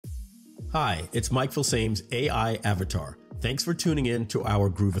Hi, it's Mike Filsaime's AI Avatar. Thanks for tuning in to our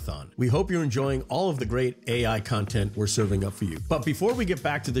Grooveathon. We hope you're enjoying all of the great AI content we're serving up for you. But before we get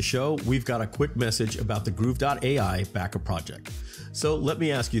back to the show, we've got a quick message about the Groove.ai backup project. So let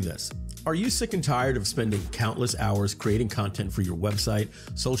me ask you this. Are you sick and tired of spending countless hours creating content for your website,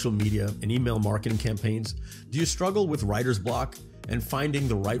 social media, and email marketing campaigns? Do you struggle with writer's block and finding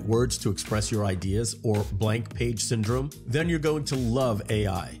the right words to express your ideas, or blank page syndrome? Then you're going to love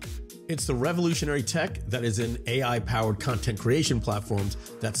AI. It's the revolutionary tech that is in AI-powered content creation platforms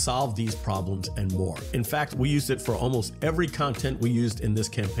that solve these problems and more. In fact, we used it for almost every content we used in this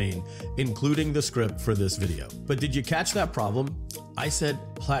campaign, including the script for this video. But did you catch that problem? I said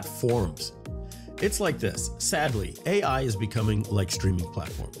platforms. It's like this. Sadly, AI is becoming like streaming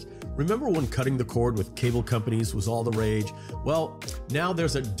platforms. Remember when cutting the cord with cable companies was all the rage? Well, now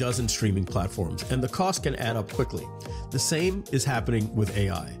there's a dozen streaming platforms, and the cost can add up quickly. The same is happening with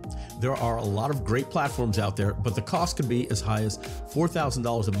AI. There are a lot of great platforms out there, but the cost can be as high as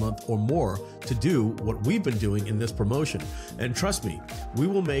 $4,000 a month or more to do what we've been doing in this promotion. And trust me, we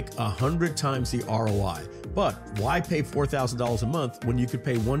will make 100 times the ROI. But why pay $4,000 a month when you could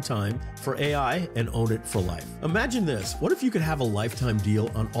pay one time for AI and own it for life? Imagine this. What if you could have a lifetime deal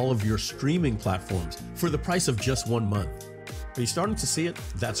on all of your streaming platforms for the price of just 1 month? Are you starting to see it?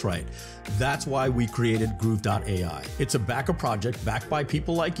 That's right. That's why we created Groove.ai. It's a backup project backed by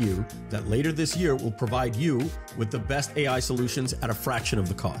people like you that later this year will provide you with the best AI solutions at a fraction of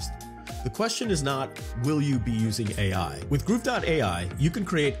the cost. The question is not, will you be using AI? With Groove.ai, you can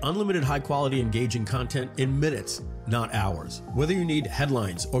create unlimited high-quality, engaging content in minutes, not hours. Whether you need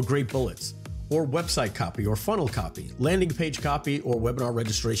headlines or great bullets, or website copy or funnel copy, landing page copy or webinar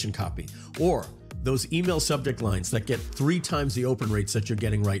registration copy, or those email subject lines that get 3 times the open rates that you're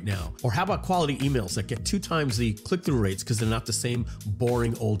getting right now. Or how about quality emails that get 2 times the click-through rates because they're not the same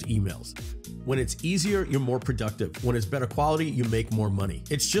boring old emails? When it's easier, you're more productive. When it's better quality, you make more money.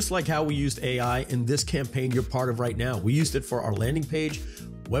 It's just like how we used AI in this campaign you're part of right now. We used it for our landing page,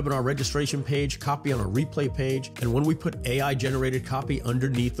 webinar registration page, copy on a replay page, and when we put AI-generated copy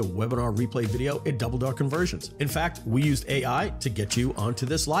underneath the webinar replay video, it doubled our conversions. In fact, we used AI to get you onto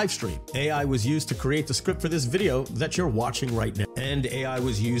this live stream. AI was used to create the script for this video that you're watching right now. And AI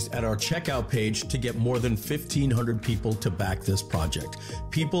was used at our checkout page to get more than 1,500 people to back this project.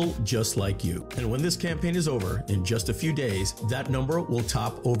 People just like you. And when this campaign is over, in just a few days, that number will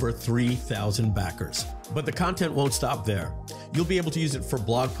top over 3,000 backers. But the content won't stop there. You'll be able to use it for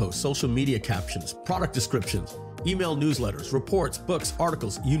blog posts, social media captions, product descriptions, email newsletters, reports, books,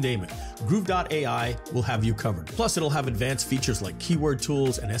 articles, you name it. Groove.ai will have you covered. Plus, it'll have advanced features like keyword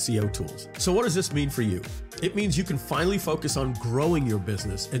tools and SEO tools. So what does this mean for you? It means you can finally focus on growing your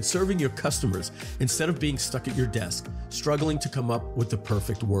business and serving your customers instead of being stuck at your desk, struggling to come up with the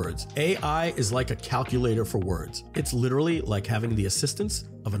perfect words. AI is like a calculator for words. It's literally like having the assistance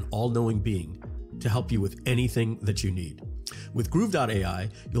of an all-knowing being to help you with anything that you need. With Groove.ai,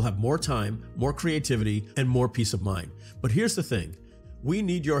 you'll have more time, more creativity, and more peace of mind. But here's the thing. We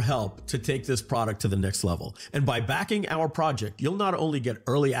need your help to take this product to the next level. And by backing our project, you'll not only get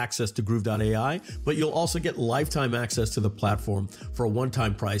early access to Groove.ai, but you'll also get lifetime access to the platform for a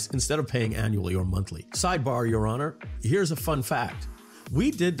one-time price instead of paying annually or monthly. Sidebar, Your Honor, here's a fun fact. We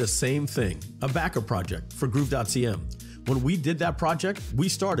did the same thing, a backup project for Groove.cm. When we did that project, we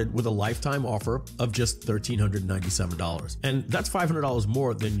started with a lifetime offer of just $1,397. And that's $500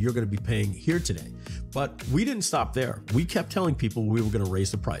 more than you're going to be paying here today. But we didn't stop there. We kept telling people we were going to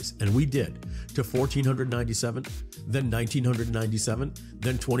raise the price, and we did, to $1,497, then $1,997,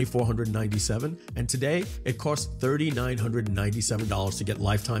 then $2,497, and today it costs $3,997 to get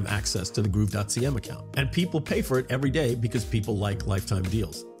lifetime access to the Groove.cm account. And people pay for it every day because people like lifetime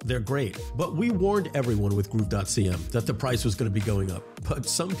deals. They're great. But we warned everyone with Groove.cm that the price was going to be going up. But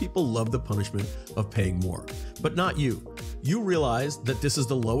some people love the punishment of paying more. But not you. You realize that this is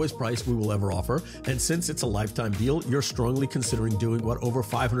the lowest price we will ever offer, and since it's a lifetime deal, you're strongly considering doing what over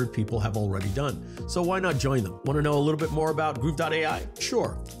 500 people have already done. So why not join them? Want to know a little bit more about Groove.ai?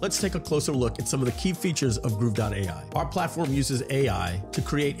 Sure. Let's take a closer look at some of the key features of Groove.ai. Our platform uses AI to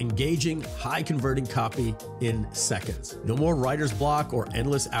create engaging, high-converting copy in seconds. No more writer's block or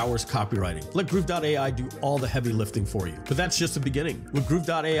endless hours copywriting. Let Groove.ai do all the heavy lifting for you. But that's just the beginning. With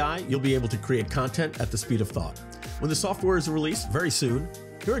Groove.ai, you'll be able to create content at the speed of thought. When the software is released very soon,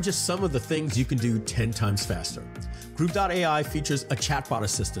 here are just some of the things you can do 10 times faster. Groove.ai features a chatbot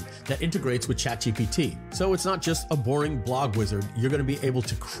assistant that integrates with ChatGPT. So it's not just a boring blog wizard, you're going to be able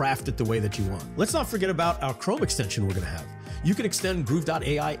to craft it the way that you want. Let's not forget about our Chrome extension we're going to have. You can extend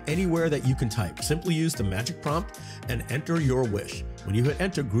Groove.ai anywhere that you can type. Simply use the magic prompt and enter your wish. When you hit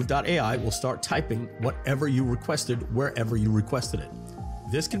enter, Groove.ai will start typing whatever you requested wherever you requested it.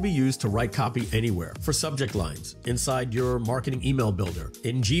 This can be used to write copy anywhere, for subject lines, inside your marketing email builder,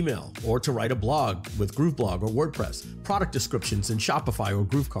 in Gmail, or to write a blog with GrooveBlog or WordPress, product descriptions in Shopify or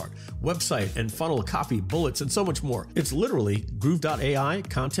GrooveCart, website and funnel copy, bullets, and so much more. It's literally Groove.ai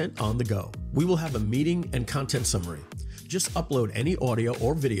content on the go. We will have a meeting and content summary. Just upload any audio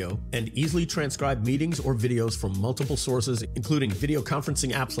or video and easily transcribe meetings or videos from multiple sources, including video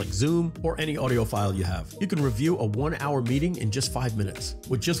conferencing apps like Zoom or any audio file you have. You can review a 1-hour meeting in just 5 minutes.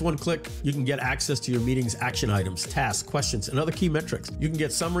 With just one click, you can get access to your meeting's action items, tasks, questions, and other key metrics. You can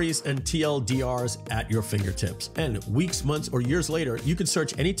get summaries and TLDRs at your fingertips. And weeks, months, or years later, you can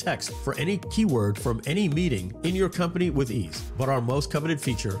search any text for any keyword from any meeting in your company with ease. But our most coveted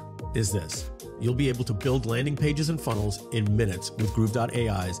feature is this. You'll be able to build landing pages and funnels in minutes with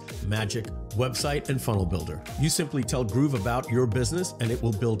Groove.ai's magic website and funnel builder. You simply tell Groove about your business and it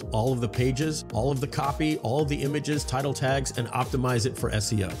will build all of the pages, all of the copy, all of the images, title tags, and optimize it for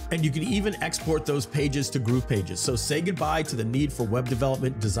SEO. And you can even export those pages to GroovePages. So say goodbye to the need for web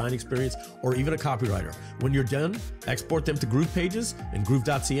development, design experience, or even a copywriter. When you're done, export them to GroovePages and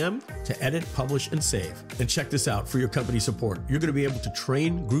Groove.cm to edit, publish, and save. And check this out for your company support. You're going to be able to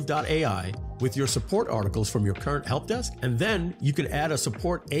train Groove.ai with your support articles from your current help desk, and then you can add a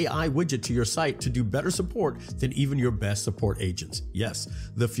support AI widget to your site to do better support than even your best support agents. Yes,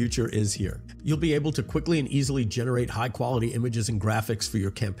 the future is here. You'll be able to quickly and easily generate high-quality images and graphics for your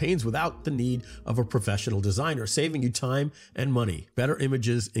campaigns without the need of a professional designer, saving you time and money. Better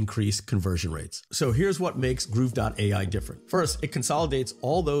images increase conversion rates. So here's what makes Groove.ai different. First, it consolidates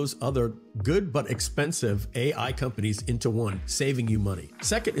all those other good but expensive AI companies into one, saving you money.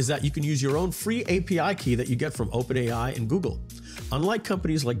 Second is that you can use your own free API key that you get from OpenAI and Google. Unlike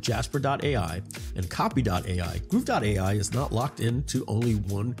companies like Jasper.ai and Copy.ai, Groove.ai is not locked into only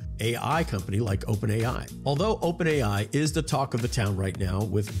one AI company like OpenAI. Although OpenAI is the talk of the town right now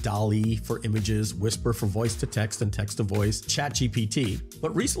with DALL-E for images, Whisper for voice to text and text to voice, ChatGPT,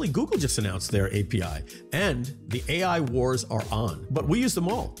 but recently Google just announced their API and the AI wars are on. But we use them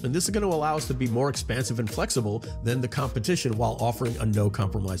all, and this is going to allow us to be more expansive and flexible than the competition while offering a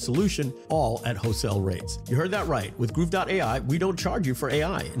no-compromise solution, all at wholesale rates. You heard that right. With Groove.ai, we don't charge you for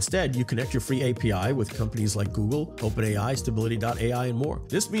AI. Instead, you connect your free API with companies like Google, OpenAI, Stability.ai, and more.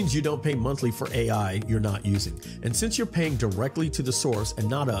 This means you don't pay monthly for AI you're not using. And since you're paying directly to the source and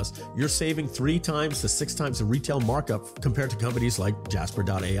not us, you're saving 3 times to 6 times the retail markup compared to companies like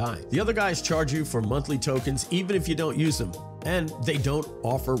Jasper.ai. The other guys charge you for monthly tokens even if you don't use them, and they don't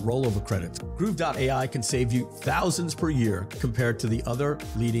offer rollover credits. Groove.ai can save you thousands per year compared to the other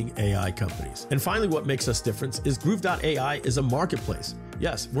leading AI companies. And finally, what makes us different is Groove.ai is a marketplace.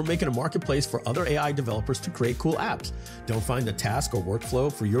 Yes, we're making a marketplace for other AI developers to create cool apps. Don't find a task or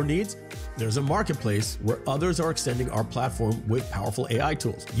workflow for your needs? There's a marketplace where others are extending our platform with powerful AI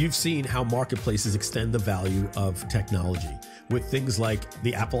tools. You've seen how marketplaces extend the value of technology with things like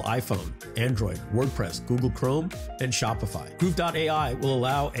the Apple iPhone, Android, WordPress, Google Chrome, and Shopify. Groove.ai will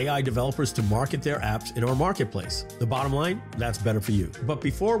allow AI developers to market their apps in our marketplace. The bottom line, that's better for you. But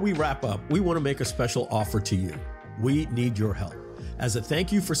before we wrap up, we want to make a special offer to you. We need your help. As a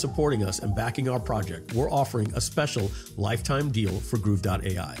thank you for supporting us and backing our project, we're offering a special lifetime deal for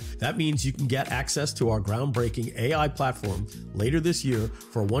Groove.ai. That means you can get access to our groundbreaking AI platform later this year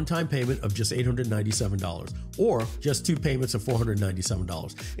for a one-time payment of just $897 or just 2 payments of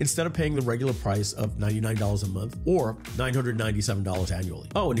 $497 instead of paying the regular price of $99 a month or $997 annually.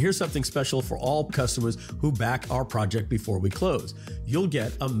 Oh, and here's something special for all customers who back our project before we close. You'll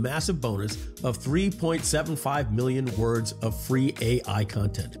get a massive bonus of 3.75 million words of free AI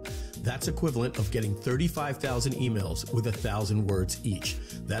content. That's equivalent of getting 35,000 emails with 1,000 words each.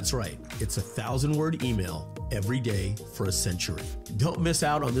 That's right, it's a 1,000-word email every day for a century. Don't miss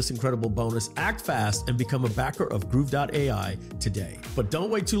out on this incredible bonus. Act fast and become a backer of Groove.ai today. But don't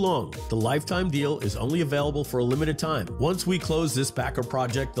wait too long. The lifetime deal is only available for a limited time. Once we close this backer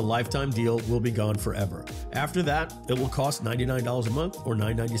project, the lifetime deal will be gone forever. After that, it will cost $99 a month or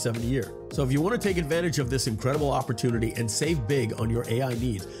 $997 a year. So if you want to take advantage of this incredible opportunity and save big on your AI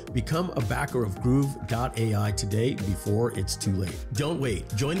needs, become a backer of Groove.ai today before it's too late. Don't wait.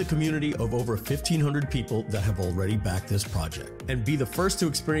 Join the community of over 1,500 people that have already backed this project and be the first to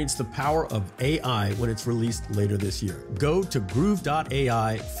experience the power of AI when it's released later this year. Go to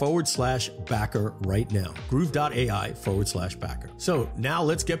Groove.ai/backer right now. Groove.ai/backer. So now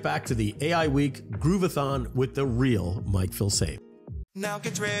let's get back to the AI Week Grooveathon with the real Mike Filsaime. Now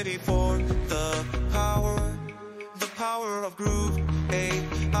get ready for the power the power of Groove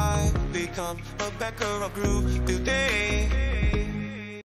AI. Become a backer of Groove today.